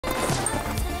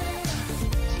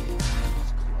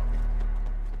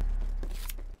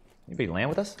Anybody land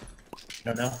with us?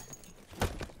 No, no.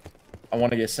 I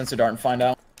want to get a sensor dart and find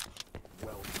out.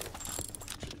 Welcome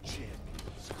to the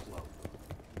Champions Club.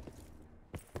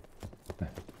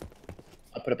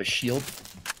 I put up a shield,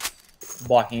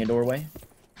 blocking a doorway.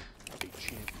 A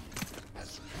champion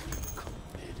has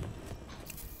recommitted.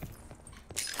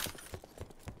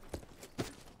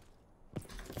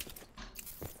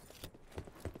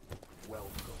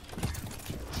 Welcome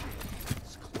to the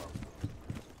Champions Club.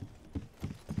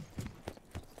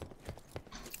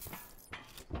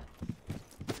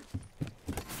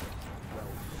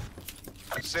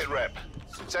 Sit rep.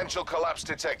 Potential collapse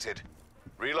detected.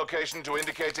 Relocation to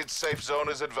indicated safe zone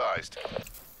is advised.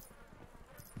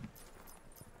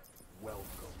 Welcome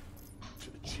to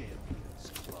the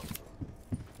Champions Club.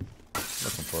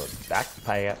 Looking for a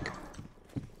backpack.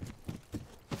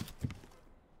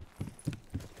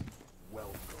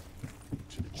 Welcome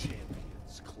to the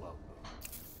Champions Club.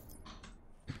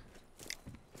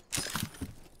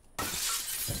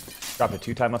 Dropped a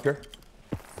 2-time up here.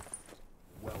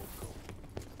 Welcome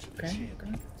to the Okay,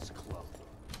 Champions Club.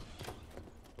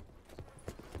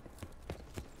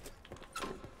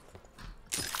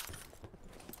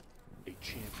 A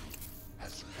champion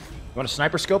has You want a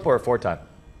sniper scope or a 4-time?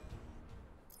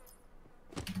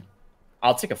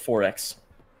 I'll take a 4x.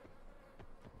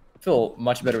 I feel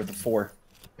much better with the 4.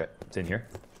 Okay, it's in here.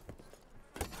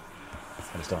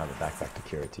 I just don't have a backpack to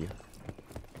carry it to you.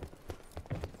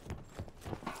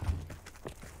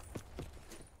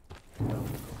 welcome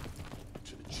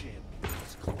to the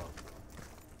Champions Club.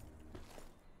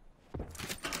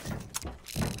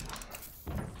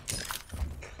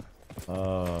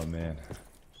 Oh man,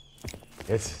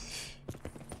 it's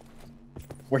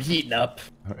We're heating up.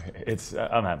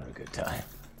 I'm having a good time.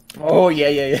 Oh, yeah,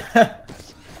 yeah, yeah.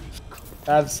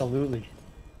 Absolutely.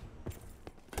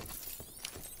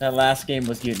 That last game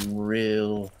was getting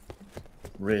real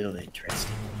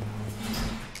interesting.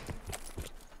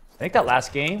 I think that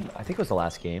last game, I think it was the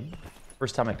last game.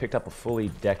 First time I picked up a fully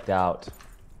decked out,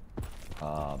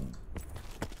 The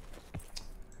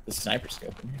sniper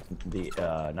scope.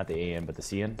 not the AM, but the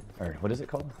CN, or what is it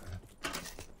called?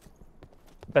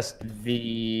 Best.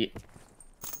 The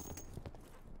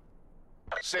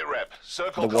Sit rep.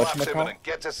 Circle The collapse whatchamacallit? imminent.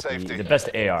 Get to safety. The best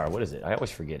AR. What is it? I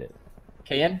always forget it.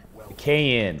 KN? The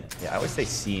KN. Yeah, I always say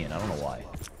CN. I don't know why.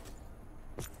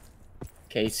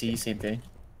 KC, same thing.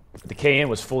 But the KN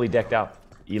was fully decked out.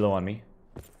 Elo on me.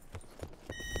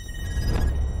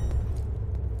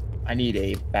 I need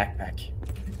a backpack.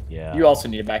 Yeah. You also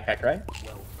need a backpack, right?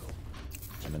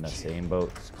 I'm in that same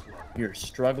boat. You're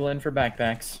struggling for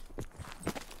backpacks.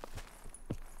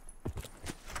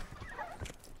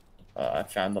 I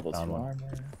found level 2 Found one.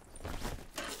 armor.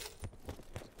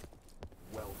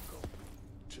 Welcome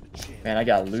to the Champions. Man, I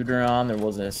got looter on. There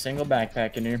wasn't a single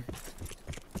backpack in here.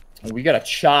 And we got a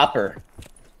chopper.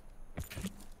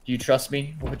 Do you trust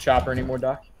me with a chopper anymore,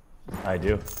 Doc? I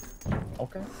do.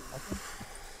 Okay.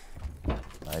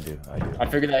 I do. I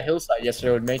figured that hillside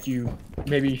yesterday would make you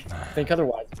maybe think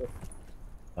otherwise.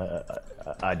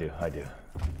 I do.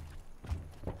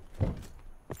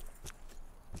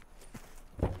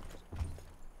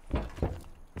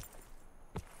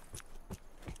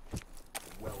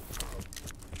 Welcome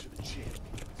to the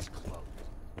Champions Club.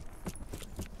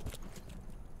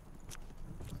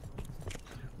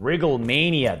 Wriggle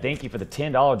Mania, thank you for the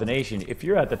 $10 donation. If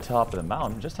you're at the top of the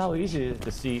mountain, just how easy it is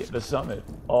to see the summit.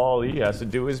 All he has to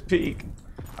do is peek. All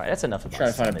right, that's enough Trying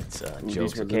about to find a Summit's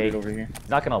jokes, were okay? looted over here. He's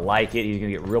not going to like it. He's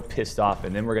going to get real pissed off,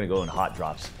 and then we're going to go in hot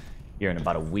drops here in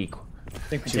about a week. I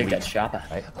think we 2 take that weeks, chopper.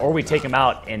 right? Or we take him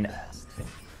out and...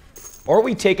 Or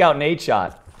we take out Nade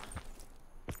Shot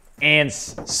and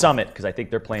Summit, because I think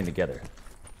they're playing together.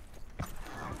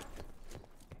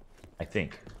 I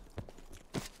think.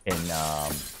 In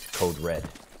Code Red.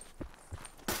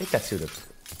 I think that's who the...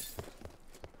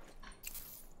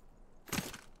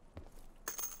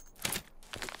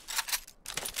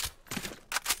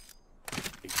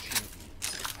 A champion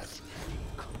has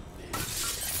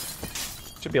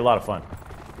recommitted. Should be a lot of fun.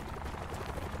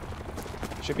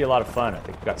 Should be a lot of fun. I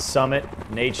think we've got Summit,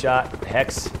 Nade Shot,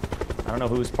 Hex. I don't know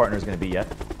who his partner is going to be yet.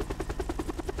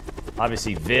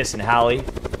 Obviously, Vis and Hallie.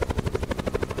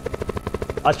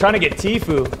 I was trying to get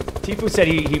Tifu. Tifu said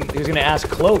he was going to ask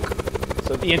Cloak.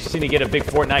 So it'd be interesting to get a big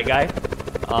Fortnite guy.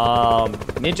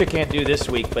 Ninja can't do this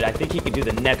week, but I think he could do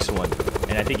the next one.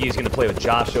 And I think he's going to play with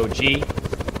Josh OG.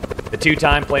 The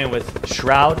 2-time playing with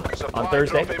Shroud Supply on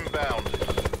Thursday. drop inbound.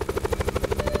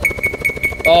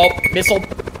 Oh, missile.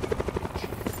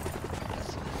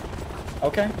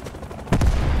 Okay.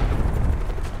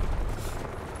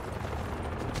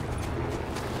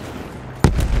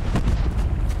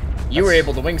 You were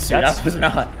able to wingsuit. I was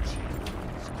not.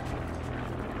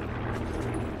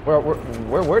 Where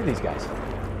were these guys?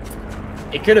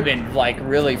 It could have been like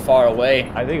really far away.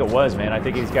 I think it was, man. I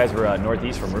think these guys were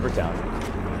northeast from Rivertown.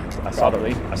 I saw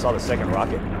the second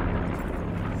rocket.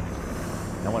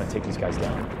 I want to take these guys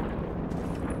down.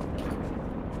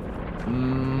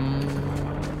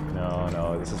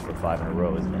 No, this is for 5 in a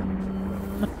row, isn't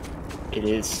it? It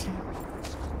is.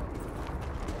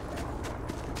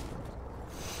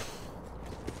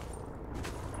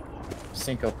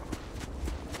 Cinco.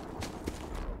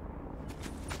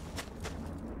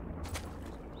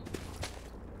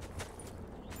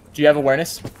 Do you have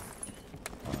awareness?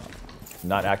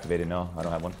 Not activated, no. I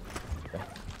don't have one. Okay.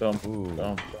 Boom. Ooh.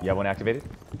 Boom. You have one activated?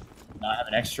 No, I have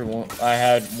an extra one. I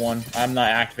had one. I'm not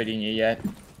activating it yet.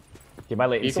 Okay, my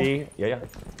latency. Yeah.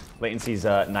 Latency's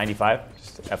 95,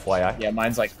 just FYI. Yeah,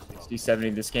 mine's like 60, 70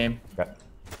 this game. Okay.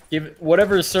 Give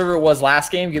whatever server it was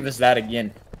last game, give us that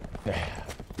again.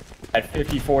 At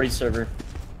 50-40 server.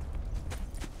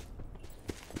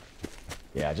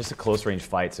 Yeah, just the close range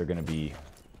fights are gonna be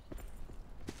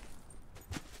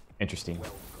interesting.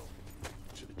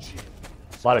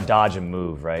 A lot of dodge and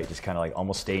move, right? Just kind of like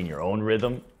almost stay in your own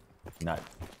rhythm, not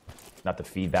the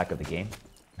feedback of the game.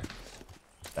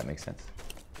 If that makes sense.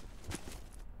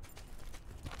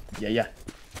 Yeah.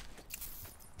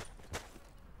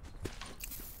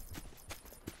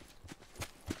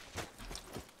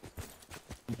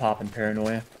 I'm popping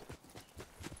paranoia.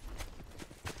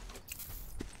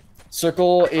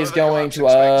 Circle is Further going collapse to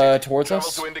expected. towards Travel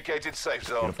us. to indicated safe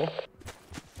zone. Beautiful.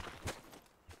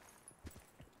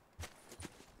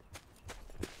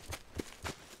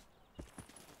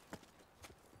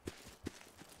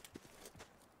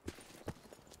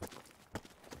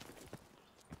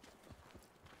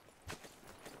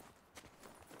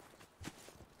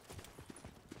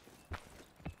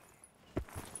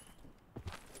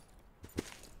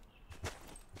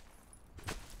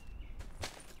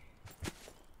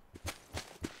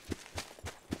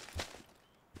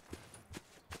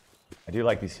 I do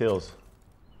like these hills.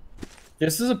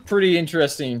 This is a pretty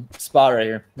interesting spot right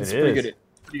here. It's It a is.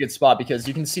 pretty good spot because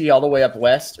you can see all the way up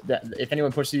west. That if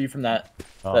anyone pushes you from that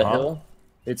hill,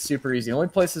 it's super easy. The only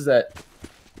places that,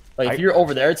 like, if you're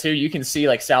over there too, you can see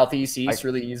like southeast, east,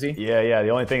 really easy. Yeah. The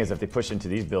only thing is if they push into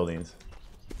these buildings.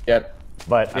 Yep.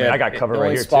 But I mean, I got cover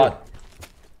right here too.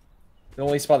 The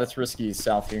only spot that's risky is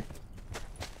south here.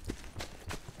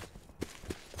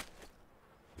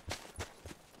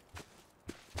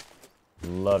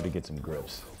 Love to get some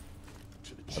grips.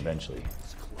 Eventually.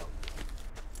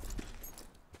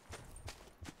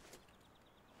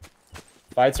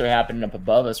 Fights are happening up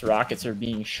above us. Rockets are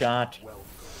being shot. Welcome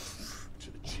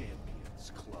to the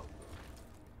Champions Club.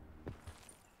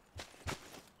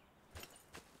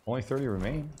 Only 30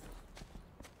 remain.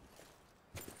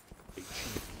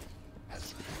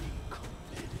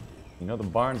 You know the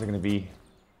barns are going to be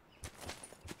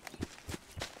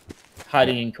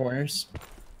Hiding in corners.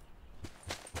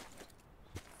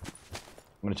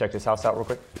 I'm going to check this house out real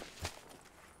quick.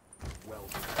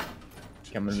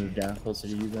 I'm gonna move down closer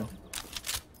to you then.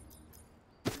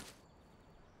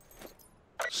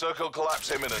 Circle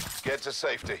collapse imminent. Get to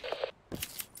safety.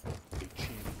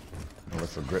 I'll look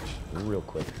for grips real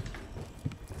quick.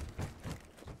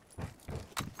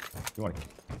 You want to...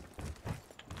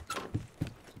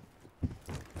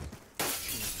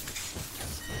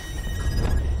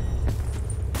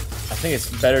 I think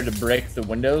it's better to break the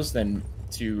windows than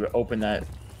to open that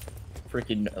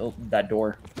freaking that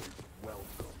door. Welcome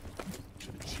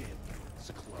to the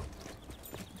Champions Club.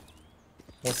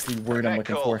 What's the word I'm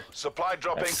looking for? Supply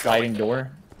drop That incoming. sliding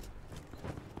door.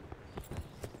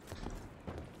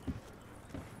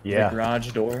 Yeah. The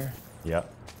garage door. Yeah.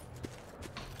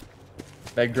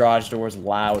 That garage door is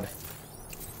loud.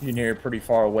 You can hear it pretty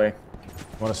far away.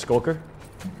 Want a skulker?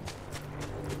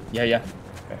 Yeah. Okay,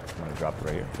 I'm going to drop it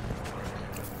right here.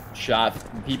 Shot.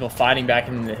 People fighting back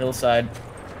in the hillside.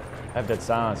 Have that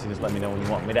silence. You just let me know when you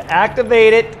want me to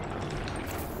activate it.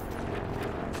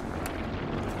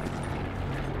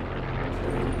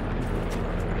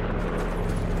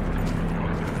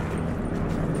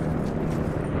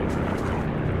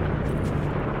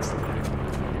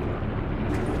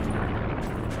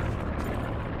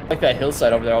 Like that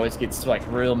hillside over there always gets like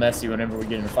real messy whenever we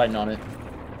get into fighting on it.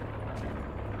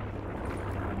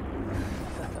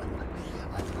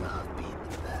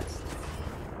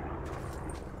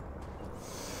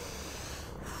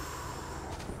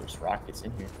 There's rockets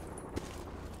in here.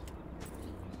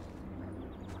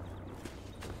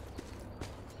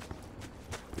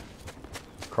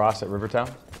 Cross at Rivertown.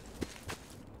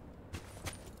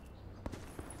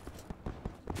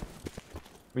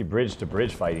 Be bridge to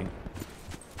bridge fighting.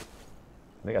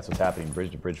 I think that's what's happening.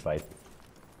 Bridge to bridge fight.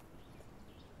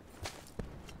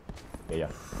 Yeah.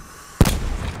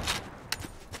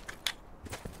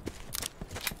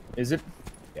 Is it?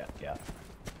 Yeah.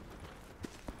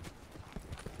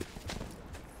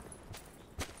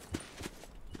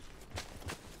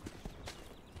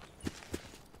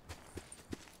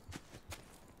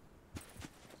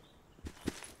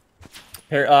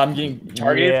 Here, I'm getting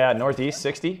targeted. Yeah, northeast,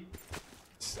 60.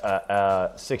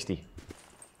 60.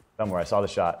 Somewhere, I saw the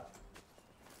shot.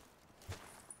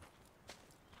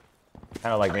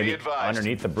 Kind of like maybe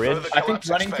underneath the bridge. I think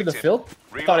running through the field.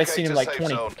 I thought I seen him like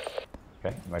 20. Okay,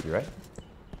 you might be right.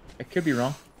 I could be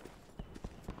wrong.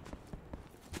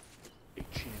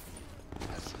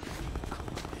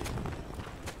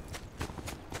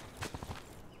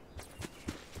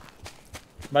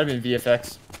 Might have been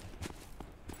VFX.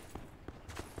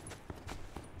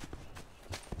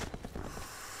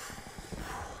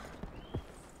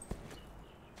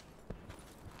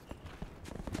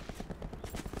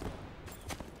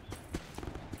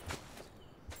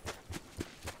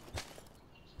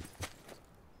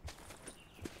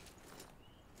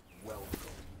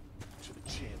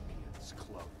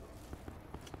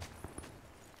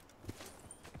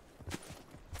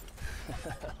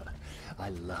 I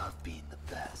love being the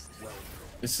best.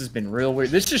 This has been real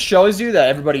weird. This just shows you that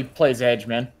everybody plays edge,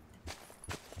 man.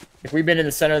 If we've been in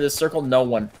the center of this circle, no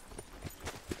one.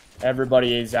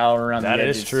 Everybody is out around the edges. That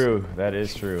is true. That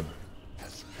is true.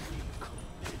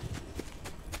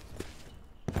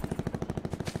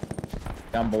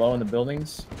 Down below in the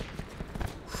buildings.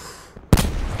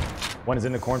 One is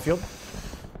in the cornfield.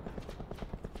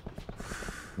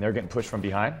 And they're getting pushed from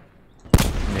behind.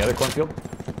 In the other cornfield.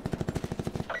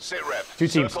 Sit rep. Two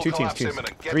teams, Circle two teams, collapse two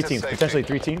imminent. Get three to teams, safety. potentially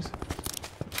 3 teams.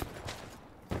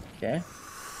 Okay.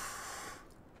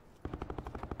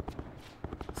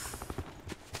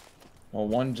 Well,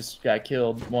 one just got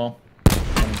killed. Well,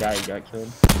 one guy got killed.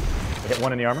 They hit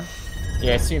one in the armor.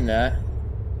 Yeah, I seen that.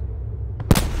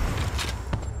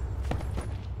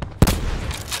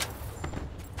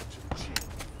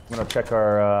 I'm gonna check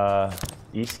our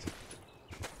east.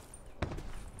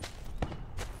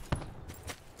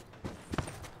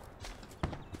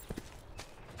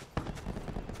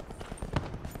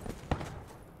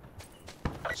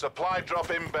 Supply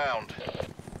drop inbound.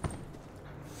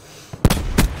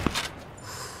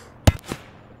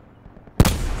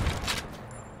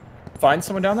 Find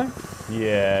someone down there?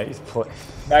 Yeah, he's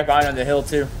Back behind on the hill,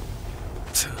 too.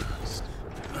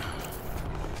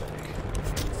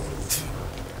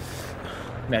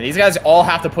 Man, these guys all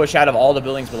have to push out of all the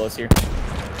buildings below us here.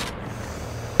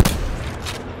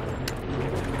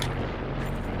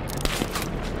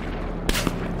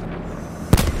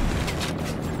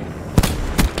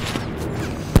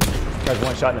 Guy's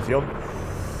one shot in the field.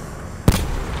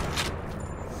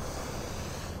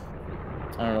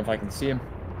 I don't know if I can see him.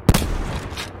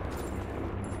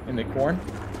 In the corn?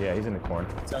 Yeah, he's in the corn.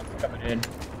 Sounds coming in.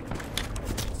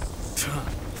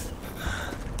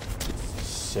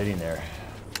 Sitting there.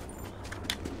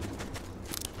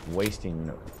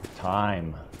 Wasting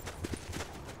time.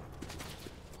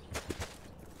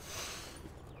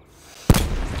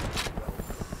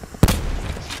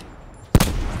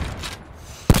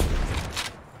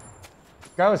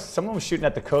 Someone was shooting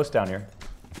at the coast down here.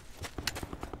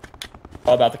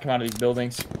 All about to come out of these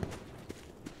buildings.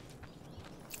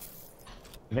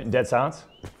 I'm hitting dead silence.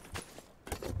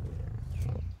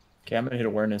 Okay, I'm gonna hit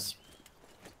awareness.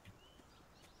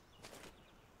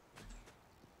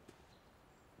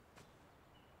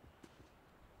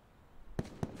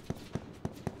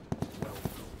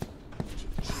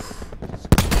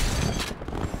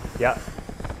 Yeah.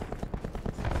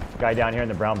 Guy down here in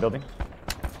the brown building.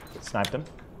 Sniped him.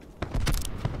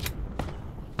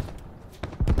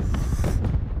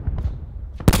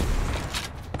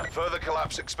 Further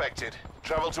collapse expected.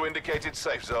 Travel to indicated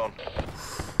safe zone.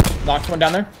 Knocked one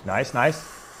down there. Nice, nice.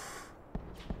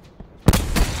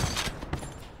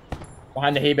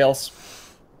 Behind the hay bales.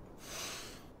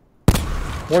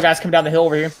 More guys come down the hill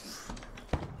over here.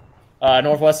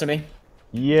 Northwest of me.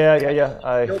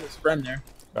 Yeah. Killed his friend there.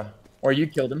 Or you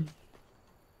killed him.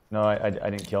 No, I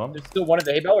didn't kill him. There's still one at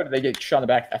the hay bale, or did they get shot in the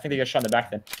back? I think they got shot in the back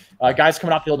then. Guys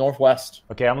coming off the hill northwest.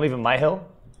 Okay, I'm leaving my hill.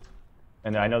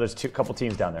 And I know there's a couple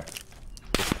teams down there.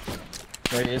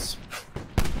 There he is.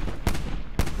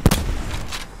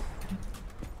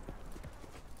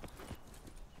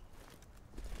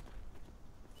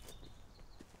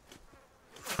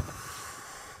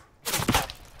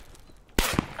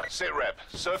 Sit rep.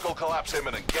 Circle collapse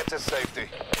imminent. Get to safety.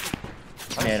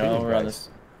 Man, over on this.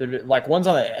 Like one's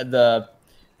on the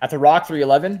At the rock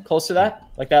 311, close to that,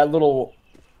 like that little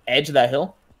edge of that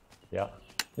hill. Yeah.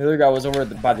 The other guy was over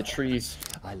by the trees.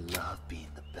 I love being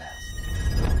the best.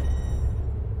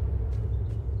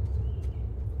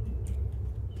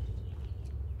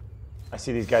 I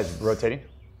see these guys rotating.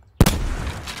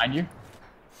 Behind you.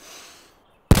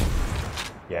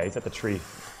 Yeah, he's at the tree.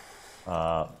 It's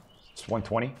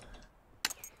 120.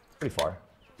 Pretty far.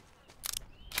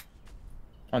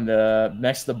 On the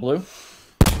next to the blue.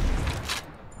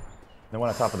 The one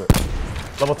on top of the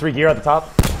level 3 gear at the top.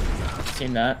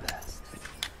 Seen that.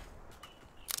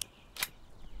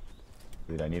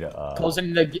 Dude, I need a. Close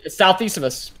in the southeast of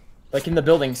us, like in the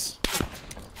buildings,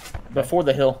 before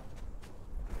the hill.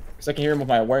 Cause I can hear him with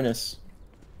my awareness.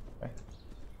 Okay.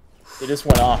 It just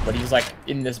went off, but he's like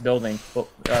in this building,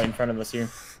 right in front of us here.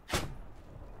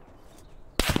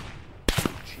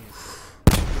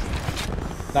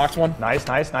 Knocked one. Nice,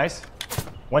 nice, nice.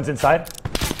 One's inside.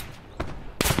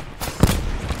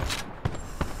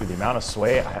 Dude, the amount of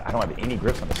sway, I don't have any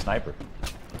grips on the sniper.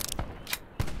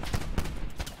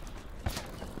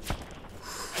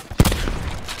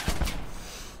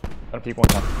 Gotta peek one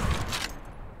time.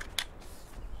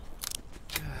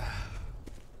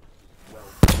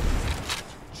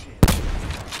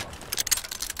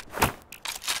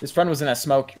 His friend was in that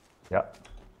smoke. Yep.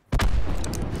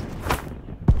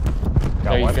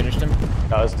 There, you one. finished him.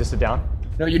 No, it's just a down.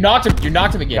 No, you knocked him. You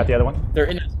knocked him again. Got the other one. They're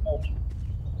in that smoke.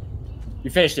 You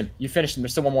finished him. You finished him.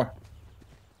 There's still one more.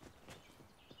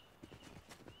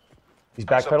 He's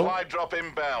backpedaled. Supply drop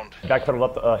inbound. Backpedaled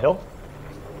up the hill.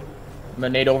 I'm gonna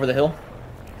nade over the hill.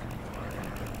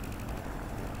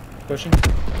 Pushing.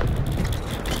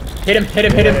 Hit him, hit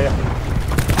him, hit him. Yeah.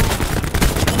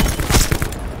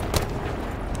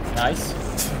 Nice.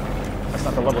 That's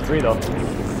not the level 3 though.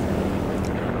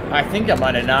 I think I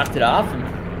might have knocked it off him.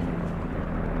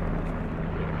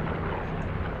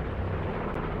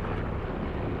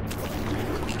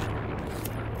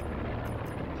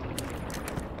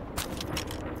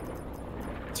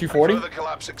 Further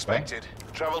collapse expected.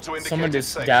 Travel to indicated Someone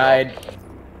just safe died. zone.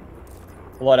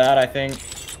 Blood out, I think.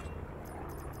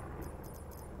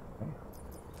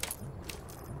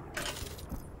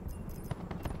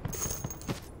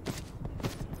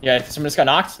 Yeah, someone just got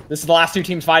knocked. This is the last two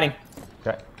teams fighting.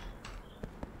 Okay.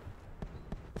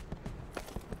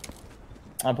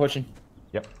 I'm pushing.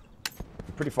 Yep.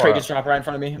 Pretty far. Crate Up. just dropped right in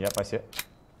front of me. Yep, I see it.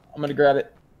 I'm gonna grab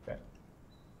it. Okay.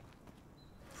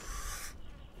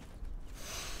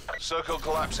 Circle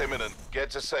collapse imminent. Get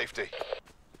to safety.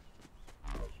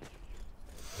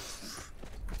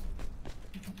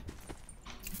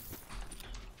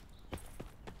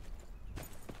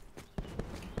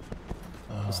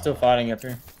 We're still fighting up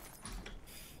here.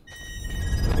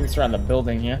 I think it's around the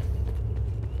building, yeah?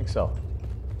 I think so.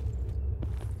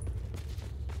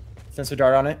 Sensor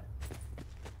dart on it.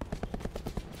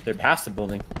 They're past the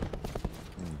building.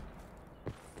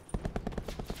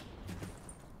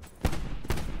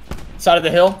 Side of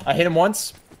the hill. I hit him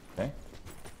once. Okay.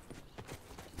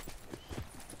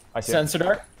 I see Sensor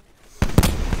dart. it.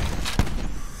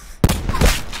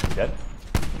 Dead.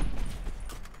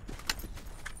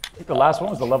 I think the last one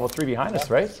was the level 3 behind us,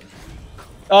 right?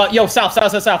 Yo, south,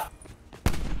 south, south, south.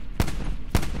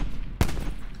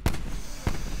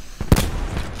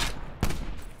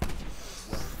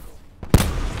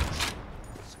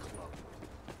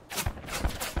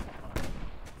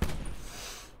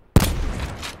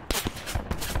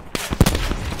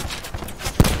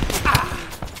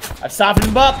 I've softened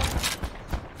him up.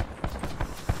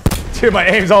 Dude, my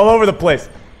aim's all over the place.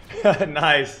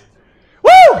 Nice. Woo!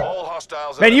 All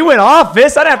hostiles. Man, you went off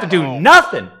this. I didn't have to do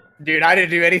nothing. Dude, I didn't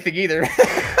do anything either.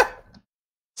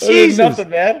 Jesus. Nothing,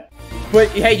 man. But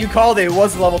hey, you called it. It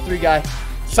was the level 3 guy.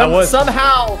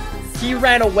 Somehow he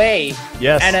ran away.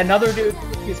 Yes. And another dude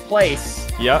took his place.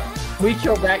 Yep. We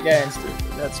killed that guy instead.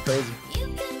 That's crazy.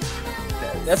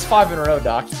 That's 5 in a row,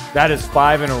 Doc. That is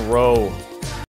 5 in a row.